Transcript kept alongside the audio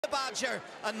The Badger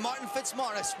and Martin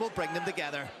Fitzmaurice will bring them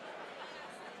together.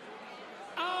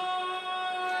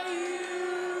 Are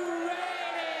you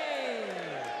ready?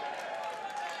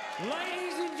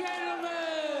 Ladies and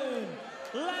gentlemen,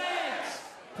 let's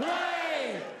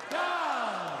play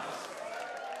darts!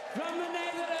 From the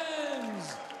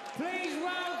Netherlands, please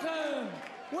welcome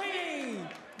Willy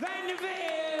van der Wiel!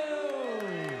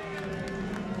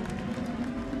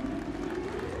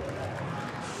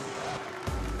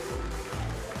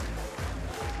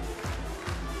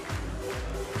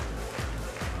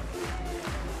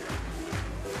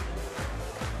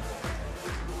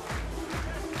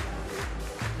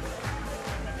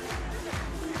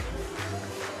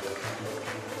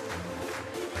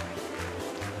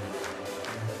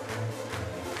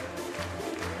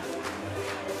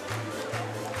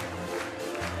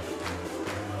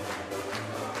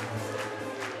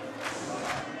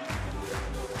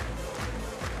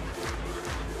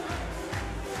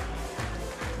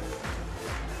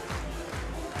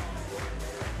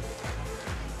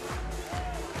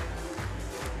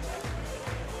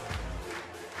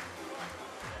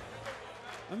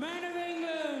 A man of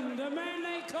England, a man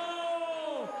they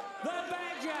call the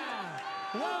Badger.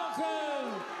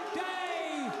 Welcome,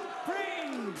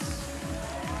 Prins.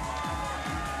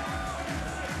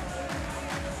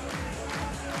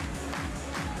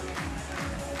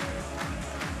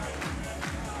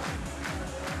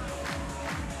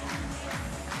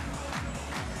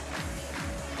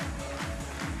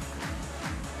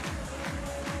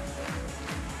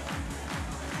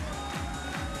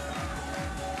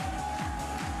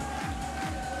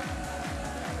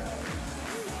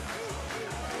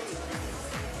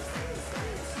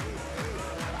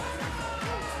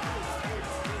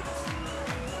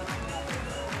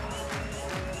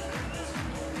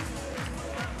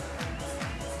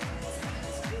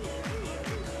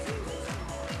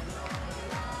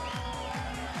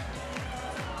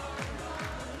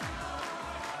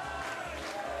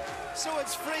 So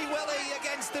it's Free Willy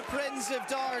against the Prins of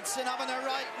darts and having a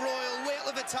right royal whale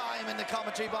of a time in the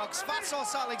commentary box.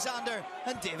 Vassos Alexander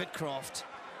and David Croft.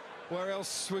 Where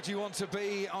else would you want to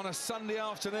be on a Sunday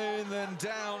afternoon than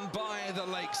down by the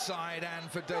lakeside?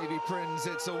 And for Davy Prins,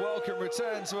 it's a welcome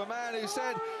return to a man who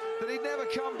said that he'd never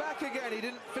come back again. He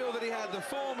didn't feel that he had the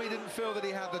form, he didn't feel that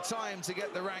he had the time to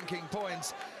get the ranking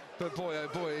points. But boy, oh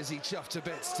boy, is he chuffed to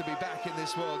bits to be back in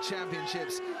this World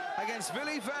Championships against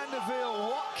Willy van der Wiel.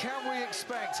 What can we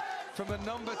expect from the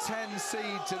number 10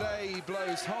 seed today? He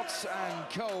blows hot and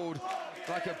cold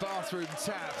like a bathroom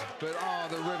tap, but are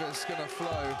the rivers going to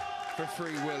flow for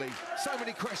Free Willy? So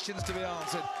many questions to be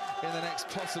answered in the next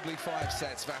possibly 5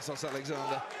 sets. Vassos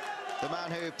Alexander. The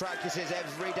man who practices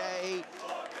every day,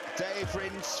 Dave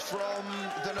Prins from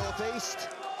the northeast.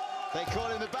 They call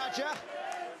him the Badger.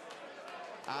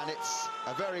 And it's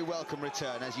a very welcome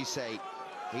return, as you say.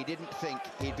 He didn't think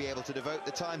he'd be able to devote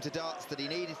the time to darts that he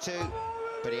needed to,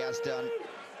 but he has done.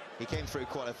 He came through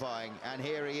qualifying, and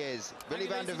here he is. Willy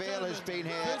van der Wiel has been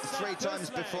here 3 times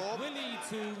before. Willy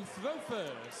to throw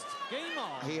first. Game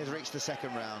on. He has reached the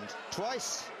second round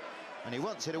twice, and he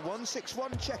once hit a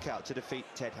 1-6-1 checkout to defeat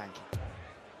Ted Hankey.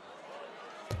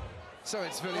 So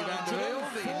it's Willy van der Wiel,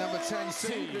 the number 10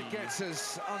 seed, that gets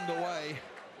us underway.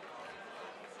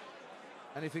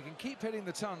 And if he can keep hitting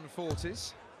the ton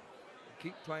 40s,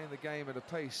 keep playing the game at a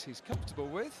pace he's comfortable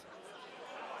with,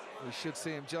 we should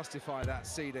see him justify that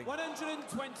seeding.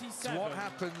 127. It's what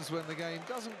happens when the game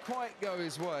doesn't quite go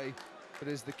his way, but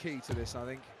is the key to this, I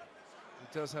think.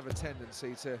 He does have a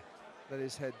tendency to let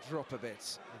his head drop a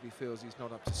bit if he feels he's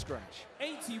not up to scratch.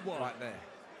 81. Right there.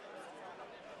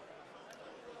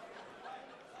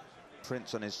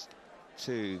 Prins, on his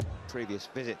 2 previous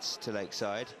visits to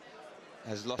Lakeside,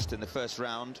 has lost in the first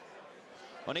round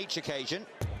on each occasion.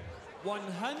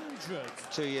 100.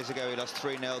 2 years ago he lost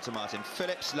 3-0 to Martin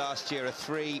Phillips. Last year a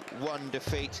 3-1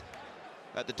 defeat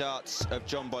at the darts of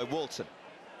John Boy Walton.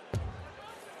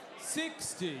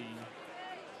 60.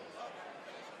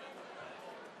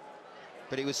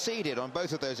 But he was seeded on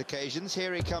both of those occasions.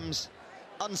 Here he comes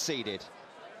unseeded.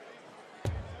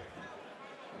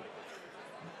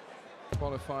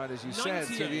 Qualified, as you 98.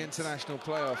 said, to the international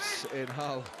playoffs in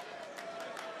Hull.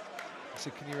 I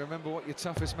said, can you remember what your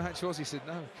toughest match was? He said,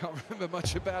 no, can't remember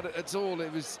much about it at all.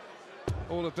 It was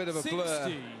all a bit of a 60.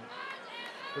 blur.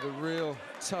 But a real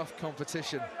tough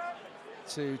competition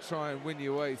to try and win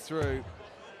your way through.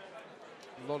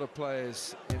 A lot of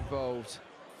players involved,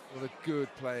 a lot of good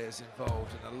players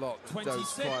involved, and a lot that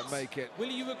 26. don't quite make it.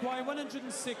 Willy, you require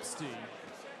 160.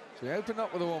 So we open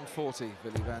up with a 140,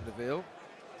 Willy van der Wiel.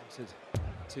 Wanted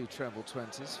 2 treble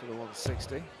 20s for the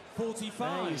 160.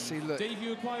 45. There you see, look, Dave, you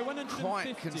require 150.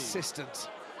 quite consistent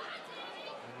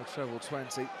the treble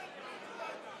 20. Even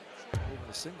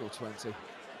a single 20.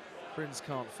 Prins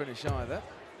can't finish either.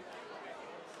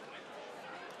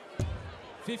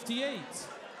 58.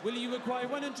 Will you require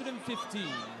 115?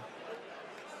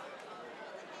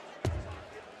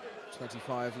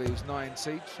 25 leaves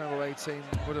 90. Treble 18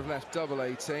 would have left double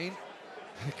 18.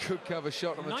 A good cover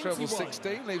shot on the 91. treble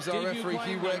 16. Leaves our Debut referee by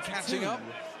Hugh 92. catching up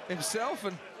himself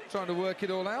and trying to work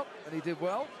it all out, and he did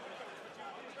well.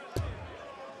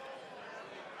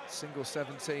 Single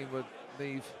 17 would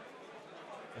leave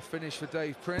a finish for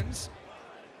Dave Prins.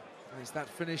 And it's that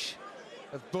finish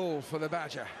of bull for the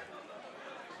Badger.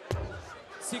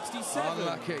 67.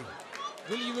 Unlucky.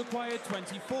 Will you require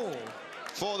 24?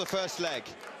 For the first leg.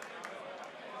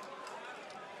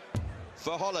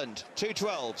 For Holland, 2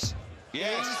 12s.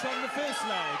 Yes. In from the first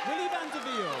leg, Willy van der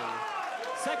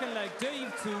Wiel. Second leg,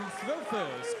 Dave to throw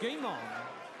first. Game on.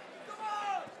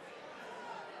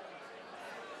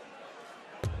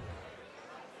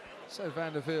 So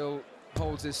van der Wiel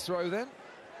holds his throw then.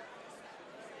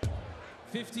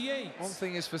 58. One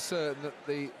thing is for certain, that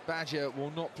the Badger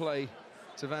will not play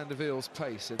to van der Wiel's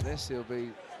pace in this. He'll be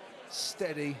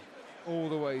steady all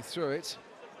the way through it.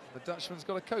 The Dutchman's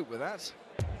got to cope with that.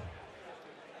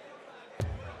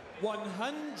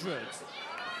 100.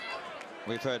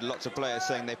 We've heard lots of players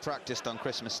saying they practiced on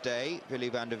Christmas Day. Willy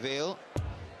van der Wiel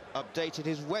updated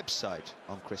his website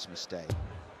on Christmas Day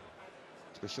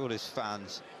to wish all his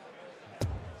fans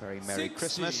very Merry 60.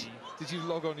 Christmas. Did you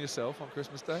log on yourself on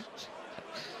Christmas Day?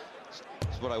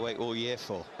 It's what I wait all year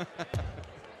for.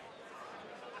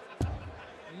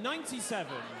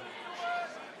 97.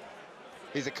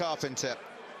 He's a carpenter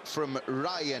from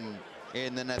Ryan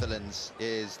in the Netherlands,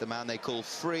 is the man they call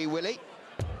Free Willy.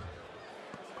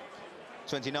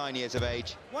 29 years of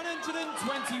age.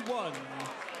 121.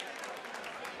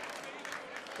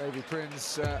 David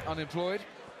Prins, unemployed,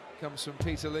 comes from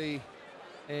Peterlee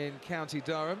in County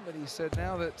Durham, but he said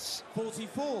now that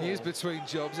 44. he is between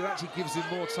jobs, it actually gives him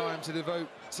more time to devote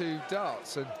to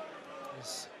darts, and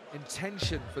his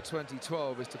intention for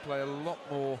 2012 is to play a lot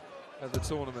more of the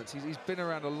tournaments. He's been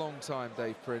around a long time,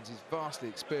 Dave Prins. He's vastly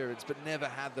experienced, but never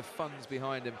had the funds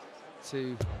behind him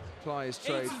to ply his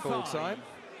trade 85. full time.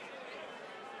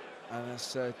 And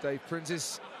that's Dave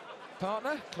Prins's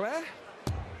partner, Claire.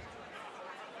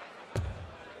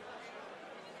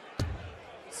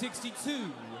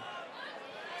 62.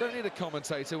 Don't need a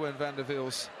commentator when van der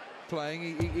Wiel's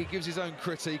playing. He gives his own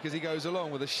critique as he goes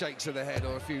along with a shakes of the head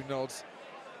or a few nods.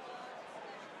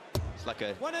 It's like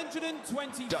a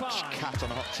 125. Dutch cat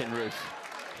on a hot tin roof.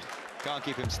 Can't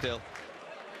keep him still.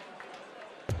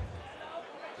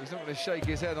 He's not going to shake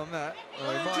his head on that.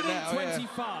 Well, he might now,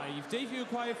 125. Yeah. Dave, you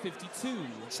require 52.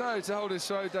 So to hold his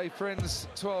throw, Dave Prins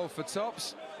 12 for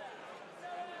tops.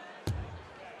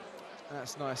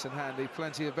 That's nice and handy.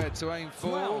 Plenty of bed to aim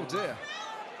for. 12. Oh dear.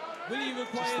 Will you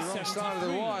require Just the wrong 73? side of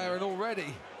the wire, and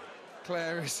already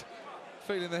Claire is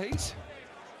feeling the heat.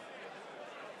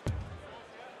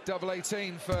 Double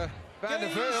 18 for van der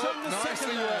Wiel.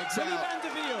 Nicely worked Willy out. van der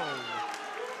Wiel.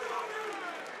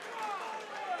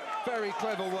 Very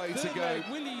clever way to Third go. leg,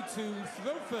 Willy to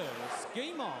throw first.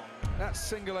 Game on. That's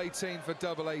single 18 for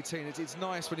double 18. It's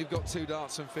nice when you've got 2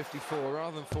 darts from 54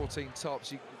 rather than 14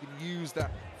 tops. You can use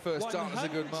that first dart as a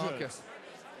good 100. marker.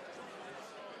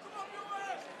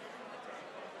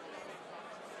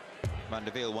 Van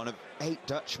der Wiel, one of 8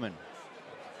 Dutchmen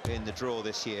in the draw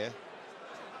this year.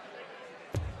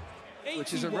 81.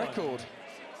 Which is a record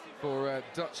for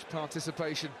Dutch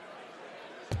participation.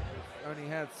 We've only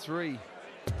had 3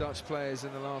 Dutch players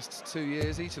in the last 2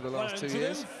 years, each of the last 2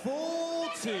 years.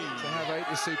 140. To have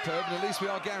 8 is superb, and at least we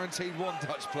are guaranteed 1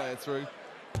 Dutch player through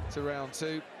to round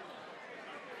 2.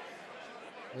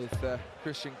 With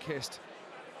Christian Kist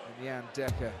and Jan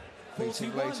Dekker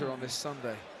meeting 41. later on this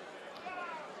Sunday.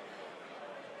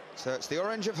 So it's the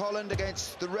orange of Holland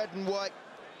against the red and white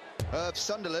of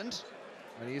Sunderland.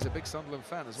 And he is a big Sunderland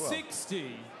fan as well.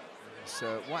 60. He's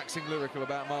waxing lyrical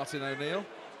about Martin O'Neill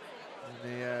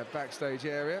in the backstage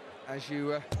area, as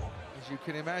you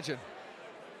can imagine.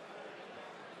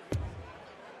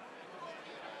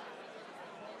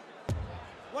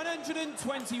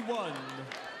 $121.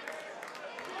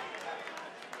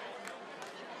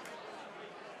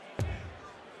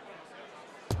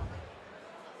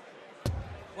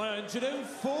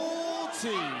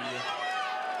 $140.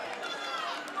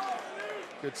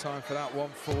 Good time for that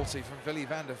 140 from Willy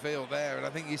van der Wiel there, and I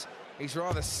think he's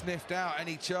rather sniffed out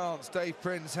any chance Dave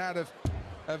Prins had of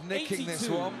nicking 82. this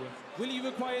one. Will you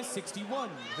require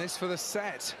 61? This for the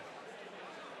set,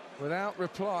 without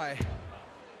reply.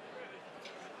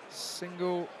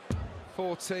 Single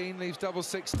 14 leaves double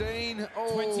 16.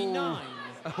 Oh, 29.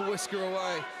 a whisker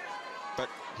away. But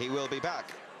he will be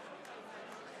back.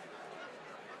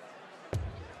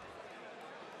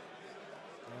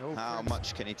 How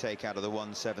much can he take out of the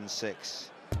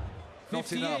 176?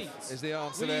 Not enough is the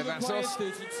answer there, Vassos.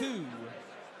 32.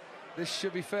 This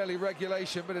should be fairly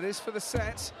regulation, but it is for the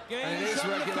set. And it is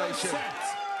Game regulation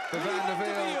for Van der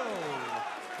Wiel. Wiel.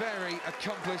 Very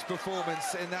accomplished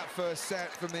performance in that first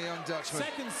set from the young Dutchman.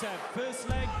 Second set, first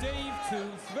leg, Dave to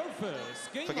throw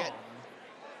first. Game Forget. on.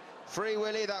 Free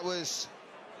Willy, that was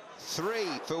 3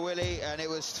 for Willy, and it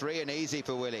was 3 and easy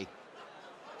for Willy.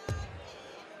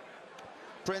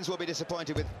 Prins will be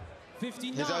disappointed with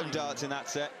 59. his own darts in that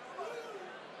set.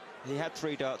 He had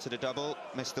 3 darts at a double,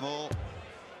 missed them all,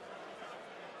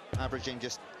 averaging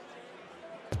just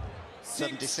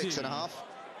 76 and a half.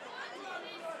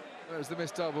 Those are the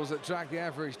missed doubles that dragged the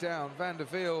average down. Van der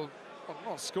Wiel, well,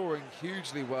 not scoring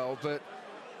hugely well, but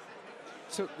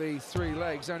took the 3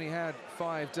 legs, only had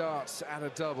 5 darts at a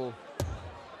double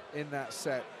in that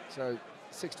set. So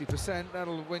 60%,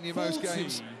 that'll win you most 40.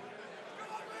 games.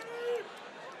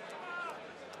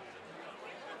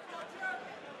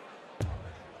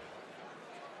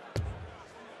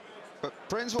 But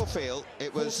Prins will feel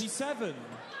it was 47.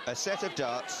 a set of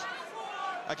darts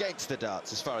against the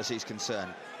darts as far as he's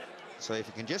concerned. So if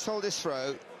he can just hold his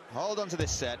throw, hold on to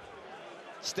this set,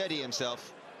 steady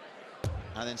himself,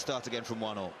 and then start again from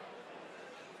 1-all.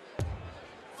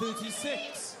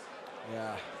 36.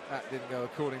 Yeah, that didn't go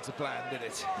according to plan, did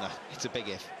it? No, it's a big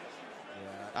if.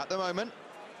 Yeah. At the moment,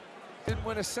 Didn't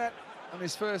win a set on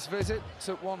his first visit.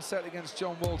 Took 1 set against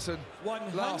John Walton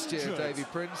 100. last year, Davy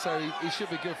Prins, so he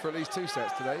should be good for at least 2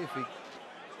 sets today if he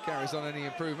carries on any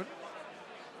improvement.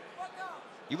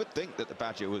 you would think that the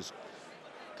Badger was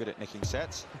good at nicking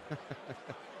sets.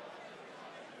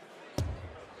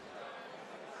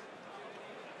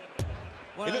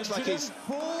 It looks like he's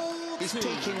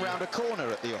peeking round a corner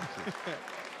at the Yorkie.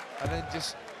 And then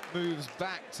just moves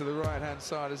back to the right-hand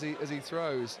side as he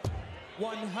throws.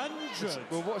 100.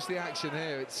 Well, watch the action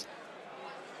here.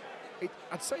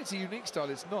 I'd say it's a unique style.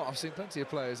 It's not. I've seen plenty of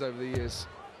players over the years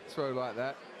throw like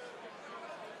that.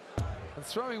 And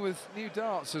throwing with new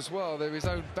darts as well. They're his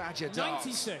own Badger darts.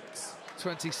 96.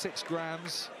 26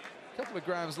 grams. A couple of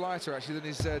grams lighter, actually, than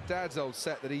his dad's old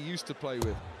set that he used to play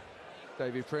with,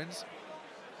 Davy Prins.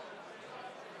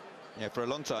 Yeah, for a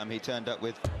long time he turned up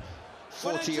with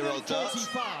 40-year-old darts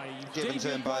given to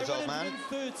him by his old man.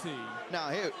 130. Now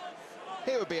here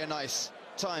would be a nice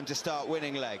time to start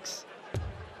winning legs.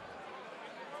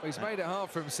 Well, he's made it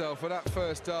hard for himself with that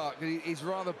first dart. He's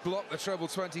rather blocked the treble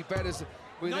 20 bet, as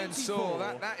we then saw.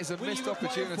 That is a missed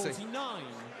opportunity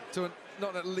to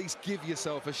not at least give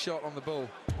yourself a shot on the ball.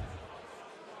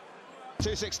 2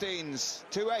 16s,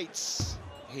 2 8s.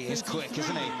 He is quick,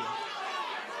 isn't he?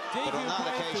 But on that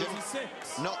occasion,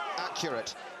 not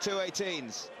accurate. 2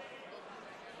 18s.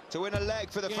 To win a leg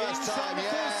for the first time,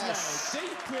 yes!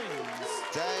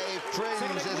 Dave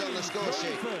Prins is on the score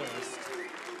sheet.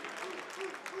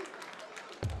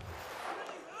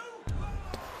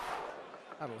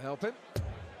 That'll help him.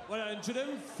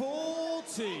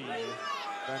 140.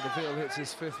 Van der Wiel hits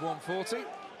his 5th 140.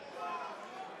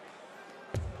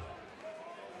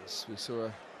 Yes, we saw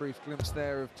a brief glimpse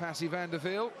there of Patty Van der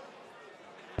Wiel.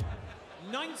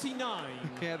 99.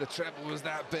 Yeah, the treble was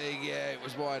that big. Yeah, it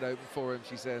was wide open for him,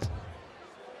 she says.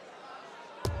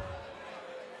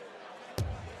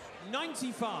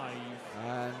 95.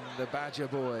 And the Badger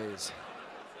boys.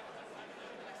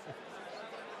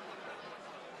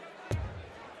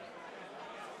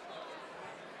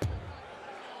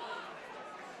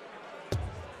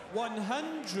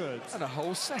 $100. And a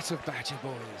whole set of Badger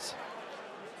boys.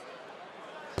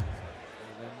 And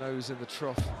their nose in the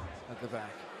trough at the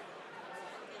back.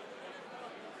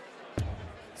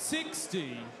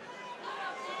 60.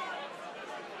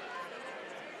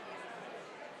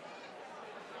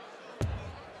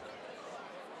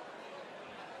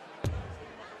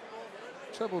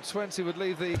 Treble 20 would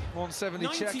leave the 170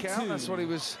 check out. That's what he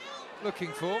was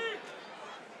looking for.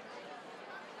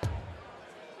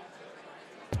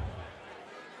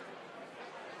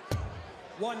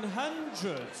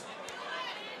 $100.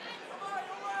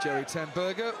 Jerry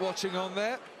Tenberger watching on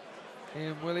there. He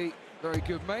and Willy, very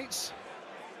good mates.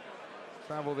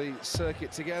 Travel the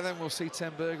circuit together, and we'll see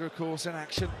Tenberger, of course, in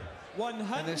action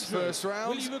 100. in this first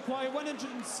round. Will you require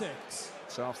 106?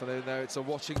 This afternoon, though, it's a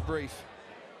watching brief.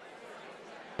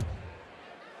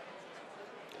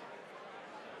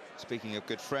 Speaking of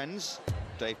good friends,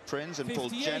 Dave Prins and Paul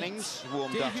 58. Jennings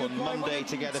warmed up on Monday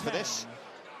together for this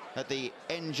at the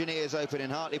Engineers Open in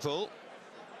Hartlepool.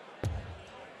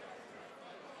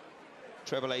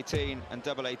 Treble 18 and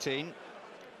double 18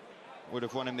 would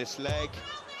have won him this leg.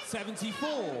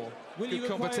 74. Willy Good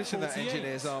competition, that 48.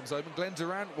 Engineer's arms open. Glenn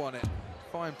Durant won it.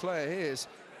 Fine player. Here's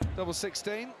double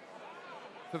 16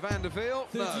 for Van der Wiel.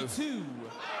 32. No.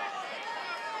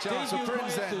 Chance for Debut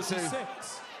Prins then to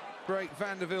 36. break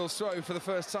Van der Wiel's throw for the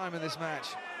first time in this match.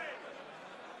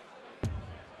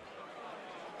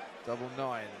 Double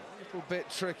 9. A little bit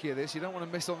trickier this. You don't want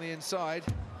to miss on the inside.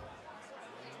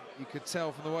 You could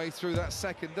tell from the way through that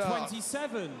second dart.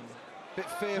 27. Bit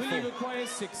fearful. Willy requires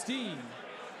 16.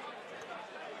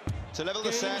 To level the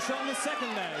Game set. shot on the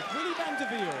second leg. Willy van der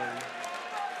Wiel.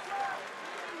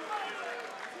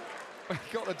 He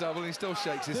got the double and he still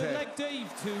shakes his Third head. leg Dave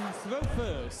to throw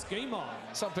first. Game on.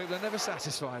 Some people are never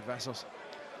satisfied, Vassos.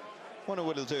 Wonder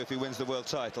what he'll do if he wins the world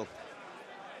title.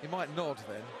 He might nod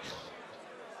then.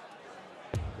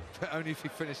 But only if he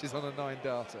finishes on a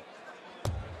 9-darter.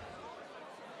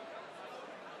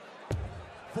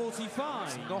 45.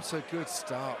 It's not a good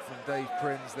start from Dave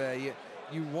Prins there.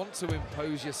 You want to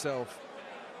impose yourself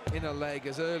in a leg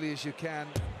as early as you can.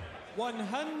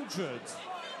 100.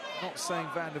 Not saying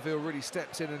Van der Wiel really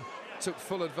stepped in and took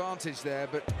full advantage there,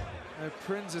 but you know,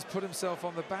 Prins has put himself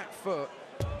on the back foot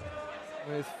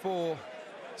with 4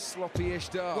 sloppy-ish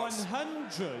darts.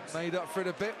 100. Made up for it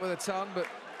a bit with a ton, but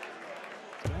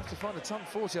you have to find a ton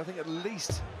 40, I think, at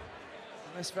least,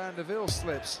 unless Van der Wiel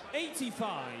slips.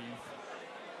 85.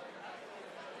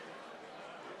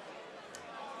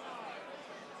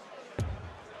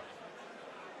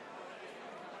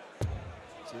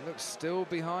 So he looks still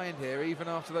behind here, even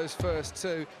after those first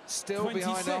 2. Still 26.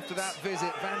 behind after that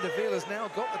visit. Van der Wiel has now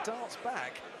got the darts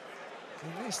back.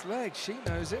 In this leg, she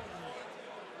knows it.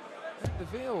 Van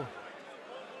der Wiel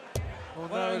will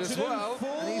know it as well,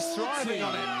 and he's thriving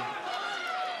on it.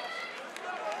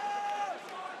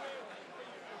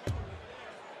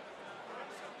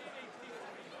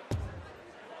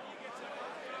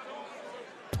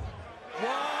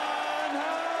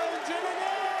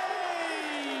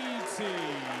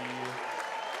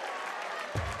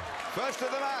 First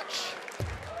of the match.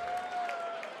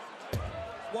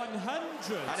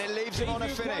 100. And it leaves him on a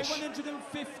finish.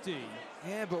 150.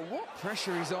 Yeah, but what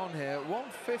pressure he's on here.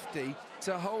 150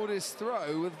 to hold his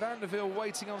throw with Van der Wiel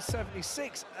waiting on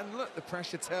 76. And look, the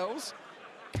pressure tells.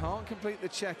 Can't complete the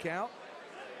checkout.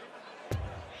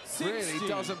 60. Really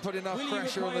doesn't put enough Willy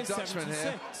pressure on the requires Dutchman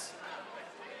 76.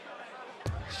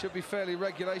 here. Should be fairly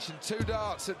regulation. 2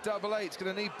 darts at double 8. It's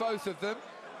going to need both of them.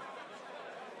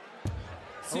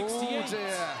 68. Oh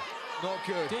dear, not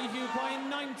good. Debut by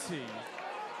 90.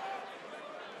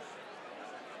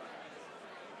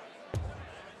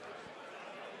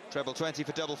 Treble 20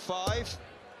 for double 5.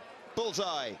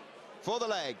 Bullseye for the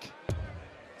leg.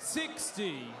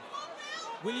 60.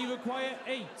 Will you require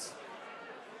 8?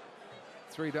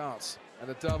 3 darts and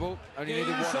a double. Only Game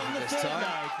needed 1 of shot on them the this third time.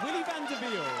 leg. Willy van der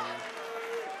Wiel.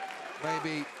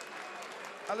 Maybe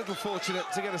a little fortunate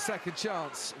to get a second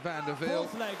chance, Van der Wiel.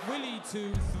 Fourth leg, Willy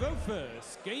to throw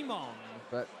first. Game on.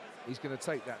 But he's going to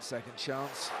take that second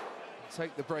chance.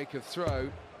 Take the break of throw.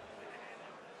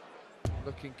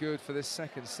 Looking good for this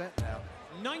second set now.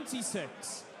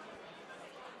 96.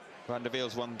 Van der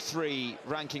Wiel's won 3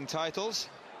 ranking titles.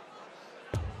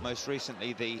 Most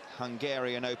recently the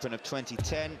Hungarian Open of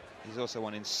 2010. He's also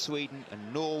won in Sweden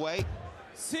and Norway.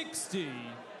 60.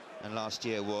 And last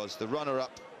year was the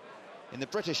runner-up in the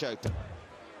British Open.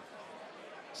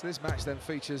 So this match then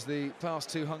features the past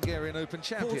 2 Hungarian Open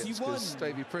champions, because 41.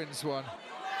 Davy Prins won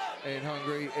in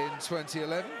Hungary in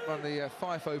 2011, won the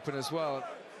Fife Open as well.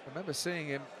 I remember seeing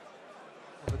him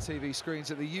on the TV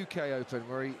screens at the UK Open,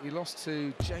 where he lost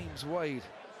to James Wade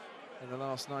in the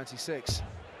last 96.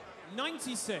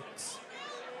 96.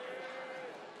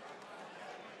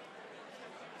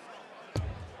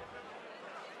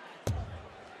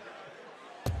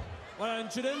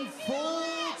 And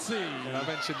I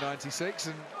mentioned 96,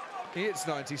 and he hits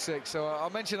 96, so I'll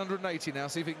mention 180 now,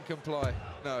 see if he can comply.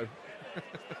 No.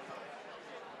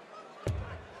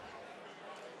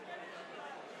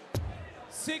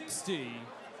 $60.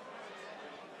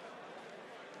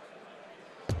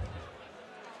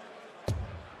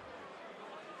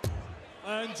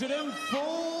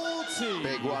 $140.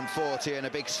 Big 140 and a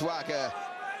big swagger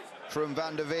from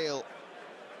Van der Wiel.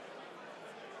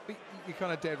 You're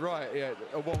kind of dead right, yeah,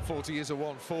 a 140 is a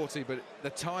 140, but the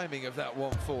timing of that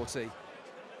 140,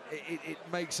 it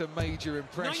makes a major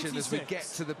impression 96. as we get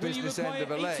to the business end of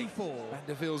a leg. Van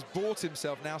der Wiel's bought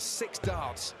himself now 6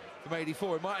 darts from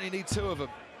 84. He might only need 2 of them.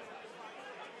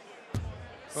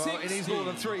 Well, 60. he needs more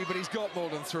than 3, but he's got more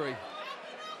than 3.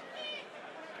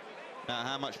 Now,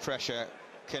 how much pressure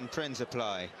can Prins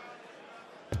apply?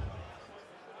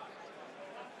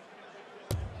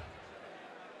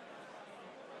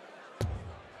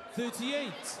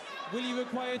 38. Willy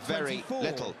required 24. Very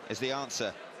little is the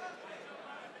answer.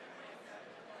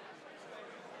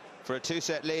 For a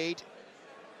 2-set lead.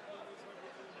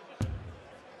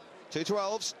 2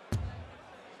 12s.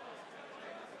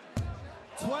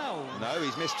 12. No,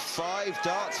 he's missed 5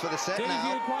 darts for the set Davey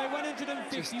now. required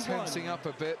 151. Just tensing up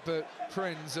a bit, but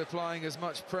Prins applying as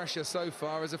much pressure so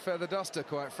far as a feather duster,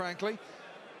 quite frankly.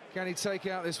 Can he take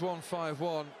out this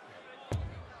 151?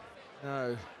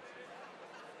 No.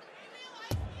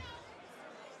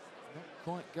 Not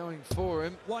quite going for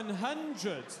him.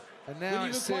 100. And now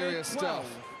it's serious 12. stuff.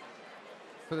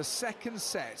 For the second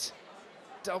set,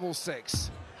 double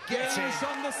 6. Get Games it.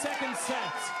 on the second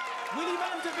set. Willy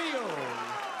van der Wiel.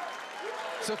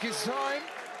 Took his time,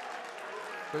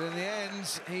 but in the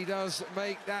end, he does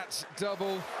make that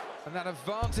double, and that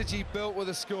advantage he built with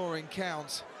a scoring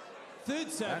count. Third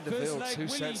set, Van der first Wiel, leg, 2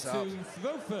 Willy sets to up.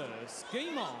 throw first.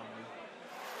 Game on.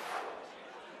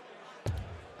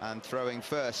 And throwing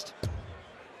first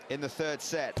in the third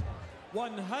set.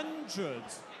 100.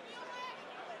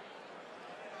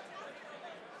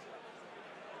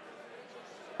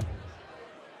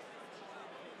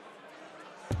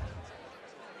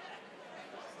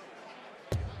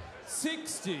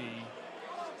 $60.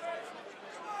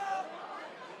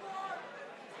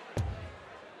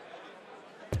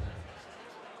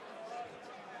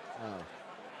 Oh.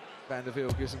 Van der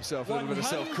Wiel gives himself a little bit of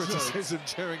 100. self-criticism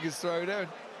during his throwdown.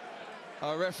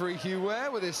 Our referee Hugh Ware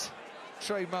with his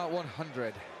trademark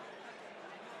 100.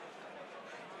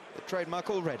 The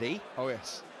trademark already. Oh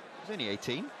yes. He's only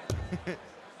 18.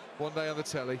 One day on the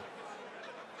telly.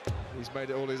 He's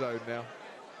made it all his own now.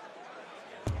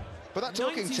 But that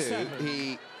talking 97. to,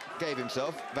 he gave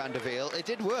himself, Van der Wiel. It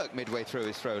did work midway through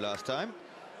his throw last time.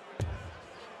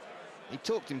 He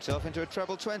talked himself into a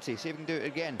treble 20. See if he can do it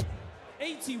again.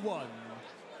 81.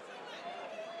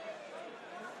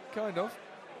 Kind of.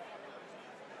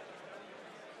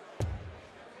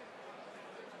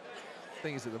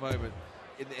 Thing is, at the moment,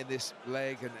 in this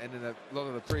leg and in a lot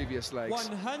of the previous legs,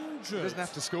 100. he doesn't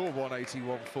have to score 180,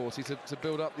 140 to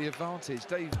build up the advantage.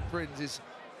 Dave Prins is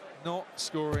not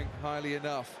scoring highly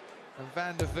enough. And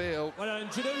Van der Wiel,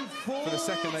 140. for the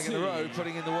second leg in a row,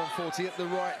 putting in the 140 at the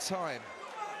right time.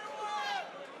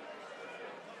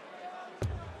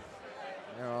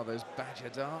 There are those Badger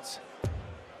darts.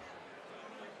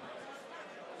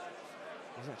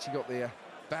 He's actually got the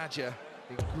Badger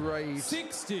engraved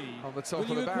 60. on the top Will of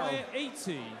the you barrel. require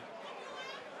 80?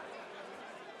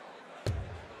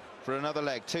 For another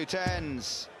leg, 2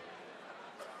 10s.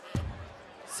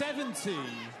 70.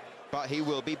 But he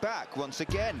will be back once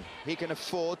again. He can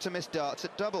afford to miss darts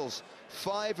at doubles.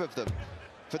 5 of them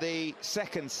for the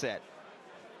second set.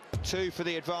 2 for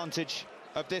the advantage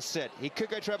of this set. He could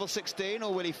go treble 16,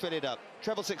 or will he fill it up?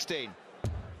 Treble 16.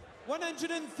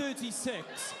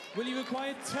 136. Will you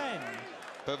require 10?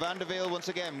 But Van der Wiel once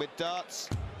again with darts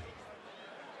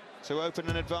to open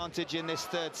an advantage in this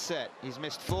third set. He's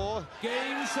missed 4.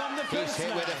 Games on the He's first hit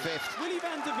leg. with a 5th. Willy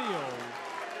van der Wiel.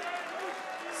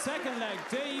 Second leg,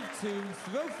 Dave to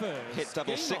throw first. Hit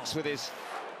double Game 6 on. with his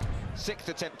 6th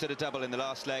attempt at a double in the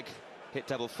last leg. Hit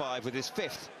double 5 with his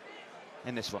 5th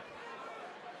in this one.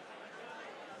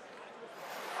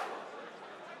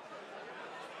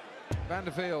 Van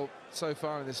der Wiel, so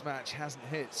far in this match, hasn't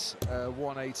hit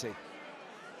 180.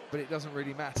 But it doesn't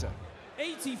really matter,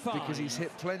 85. because he's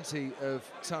hit plenty of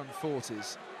ton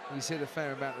 40s. He's hit a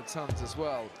fair amount of tons as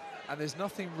well. And there's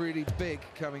nothing really big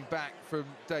coming back from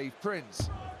Dave Prins.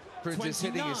 Prins is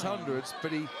hitting his 29. hundreds,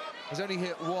 but he has only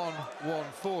hit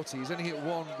 140. He's only hit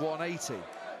 180.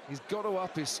 He's got to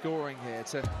up his scoring here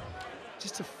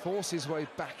just to force his way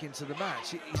back into the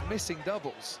match. He's missing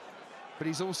doubles, but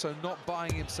he's also not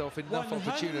buying himself enough 100.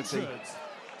 opportunity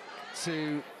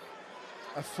to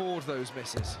afford those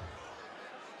misses.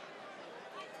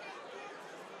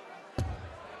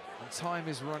 And time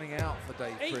is running out for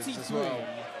Dave Prins as 83. well.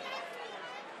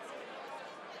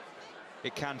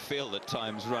 It can feel that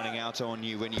time's running out on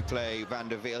you when you play Van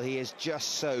der Wiel. He is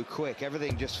just so quick.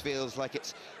 Everything just feels like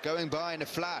it's going by in a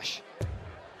flash.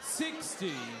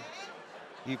 60.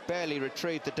 You've barely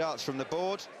retrieved the darts from the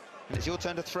board, and it's your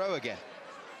turn to throw again.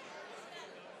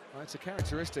 Well, it's a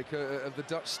characteristic of the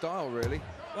Dutch style, really.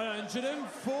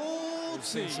 140. We've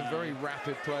seen some very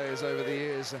rapid players over the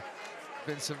years.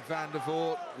 Vincent van der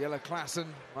Voort, Jelle Klaassen,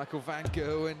 Michael van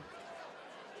Gerwen.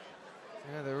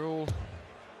 Yeah, they're all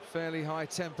fairly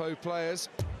high-tempo players.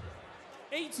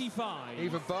 85.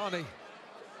 Even Barney,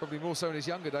 probably more so in his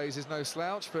younger days, is no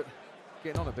slouch, but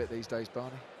getting on a bit these days,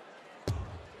 Barney.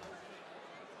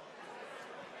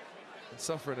 And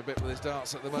suffering a bit with his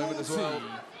darts at the moment as well. 40.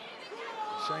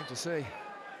 Shame to see.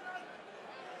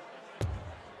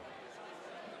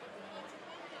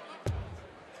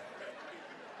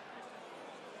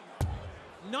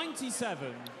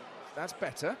 97. That's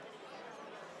better.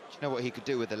 Do you know what he could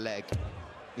do with the leg?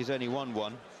 He's only won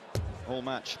one all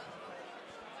match.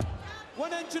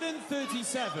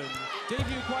 137.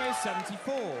 Davey requires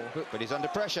 74. But he's under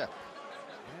pressure.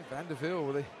 Yeah, Van der Wiel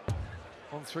with a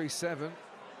 137,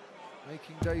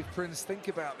 making Dave Prins think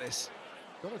about this.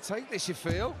 Got to take this, you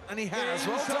feel, and he has.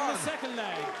 Well From done. the second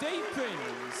leg, Dave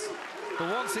Prins. But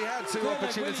once he had two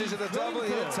opportunities at a double,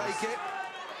 he'll take it.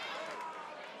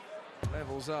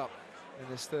 Levels up in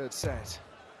this third set.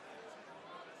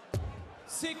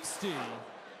 60.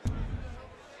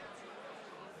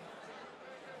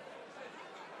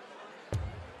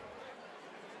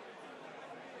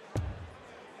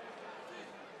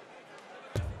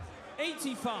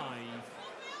 $85.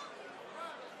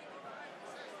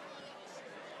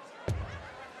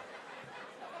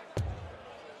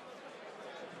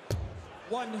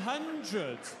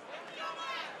 100.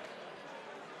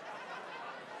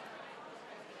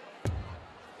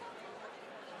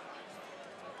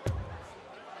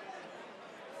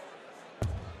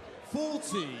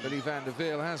 40. Willy van der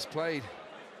Wiel has played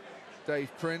Dave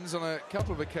Prins on a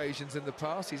couple of occasions in the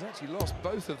past. He's actually lost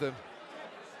both of them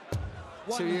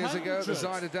 2 years ago at the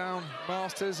 100. Zuiderdown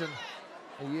Masters and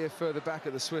a year further back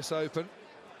at the Swiss Open.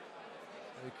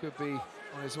 He could be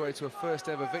on his way to a first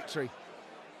ever victory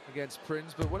against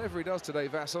Prins, but whatever he does today,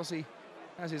 Vassos, he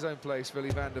has his own place,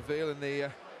 Willy van der Wiel, in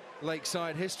the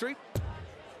Lakeside history.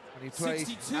 And he played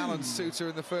 62. Alan Suter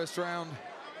in the first round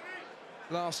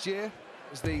last year.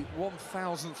 It was the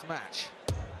 1000th match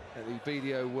at the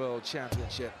BDO World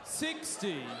Championship.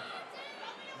 60.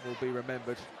 Will be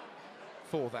remembered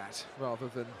for that, rather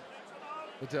than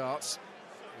the darts,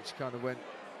 which kind of went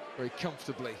very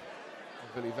comfortably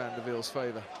in Willy van der Wiel's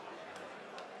favour.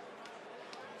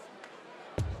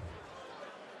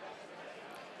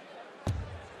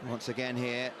 Once again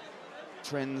here,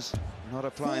 Prins not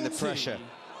applying 40. the pressure.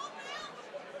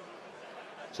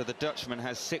 So the Dutchman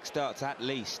has 6 darts at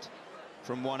least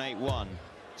from 181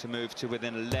 to move to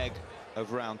within a leg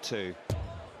of round 2.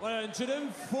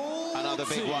 140. Another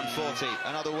big 140,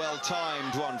 another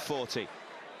well-timed 140.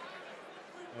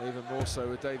 Even more so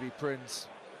with Davy Prins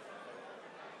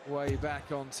way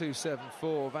back on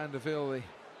 274. Van der Wiel,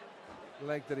 the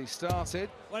leg that he started,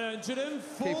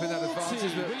 140. keeping that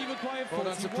advantage, but Willy required well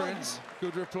done to 41. Prins.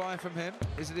 Good reply from him.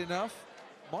 Is it enough?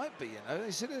 Might be, you know.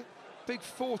 He's hit a big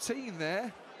 14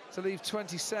 there to leave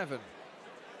 27.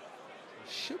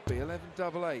 Should be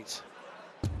 11-8-8.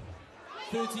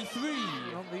 33.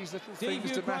 On these little Davey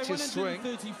things to required match his swing.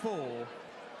 134.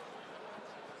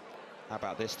 How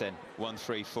about this then?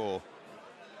 134.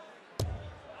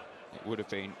 It would have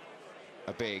been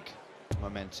a big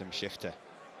momentum shifter.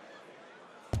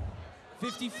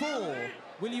 54.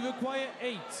 Willy require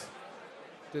 8.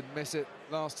 Didn't miss it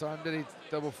last time, did he?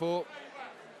 Double 4.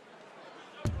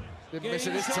 Didn't miss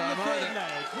it Games this on time the third either.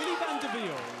 leg, Willy van der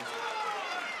Wiel.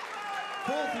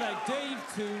 Fourth leg, Dave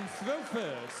to throw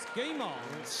first. Game on.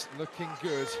 It's looking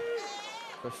good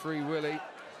for Free Willy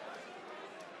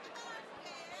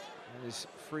and his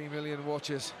 3 million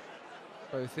watchers,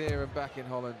 both here and back in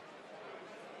Holland.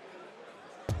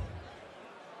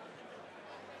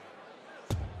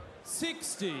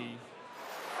 $60.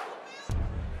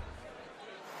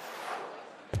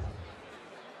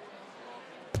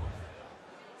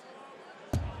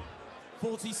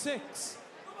 46.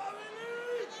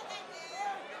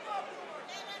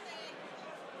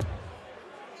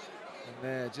 And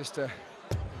there, just an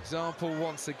example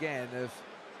once again of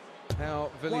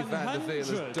how Willy van der Wiel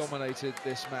has 100. dominated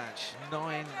this match.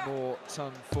 9 more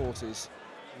ton 40s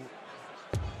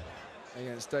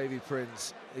against Davy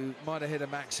Prins, who might have hit a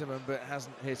maximum but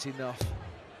hasn't hit enough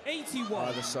 81.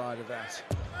 either side of that.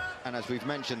 And as we've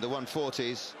mentioned, the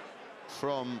 140s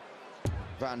from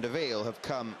Van der Wiel have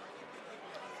come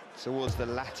towards the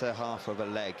latter half of a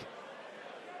leg.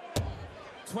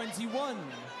 21.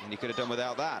 And he could have done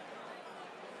without that.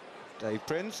 Dave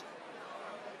Prins.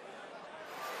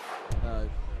 No,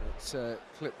 it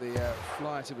clipped the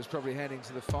flight. It was probably heading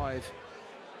to the 5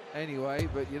 anyway,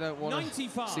 but you don't want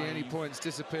 95. to see any points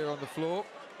disappear on the floor.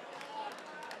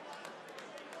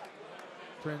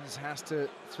 Prins has to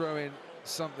throw in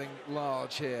something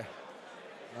large here.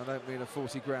 I don't mean a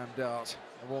 40-gram dart,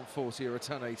 a 140 or a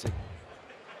ton 80.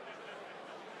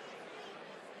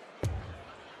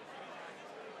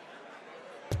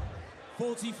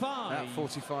 $45. That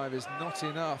 45 is not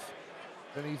enough.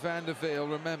 Willy van der Wiel,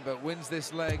 remember, wins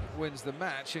this leg, wins the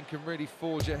match, and can really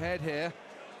forge ahead here.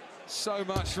 So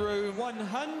much room.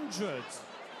 100.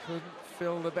 Couldn't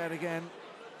fill the bet again.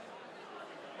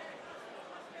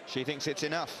 She thinks it's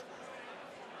enough.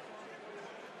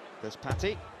 There's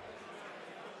Patty.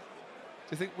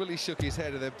 you think Willy shook his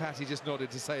head and then Patty just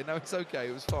nodded to say, no, it's okay,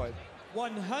 it was fine?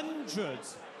 100.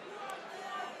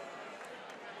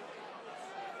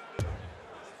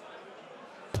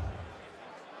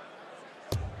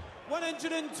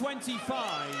 $125.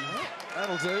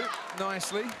 That'll do,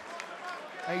 nicely.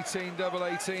 18 double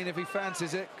 18 if he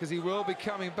fancies it, because he will be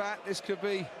coming back. This could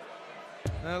be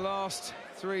the last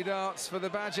 3 darts for the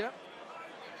Badger.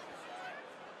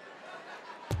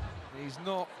 He's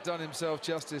not done himself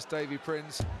justice, Davy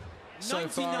Prins, so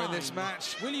far in this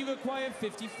match. Will he require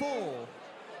 54?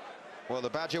 Well, the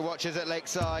Badger watchers at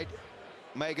Lakeside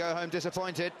may go home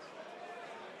disappointed.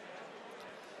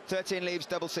 13 leaves,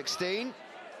 double 16.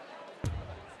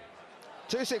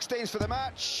 2 16s for the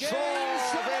match. For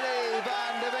Willy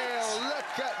van der Wiel.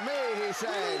 Look at me, he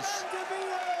says.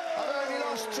 I've only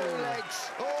lost 2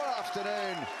 legs all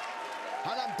afternoon,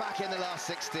 and I'm back in the last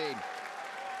 16.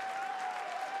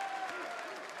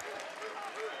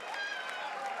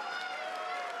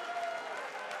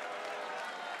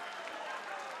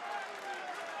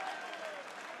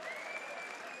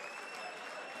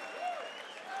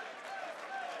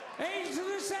 Into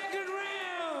the second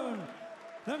round,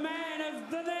 the man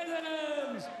of the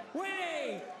Netherlands,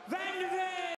 Willy van der Wiel.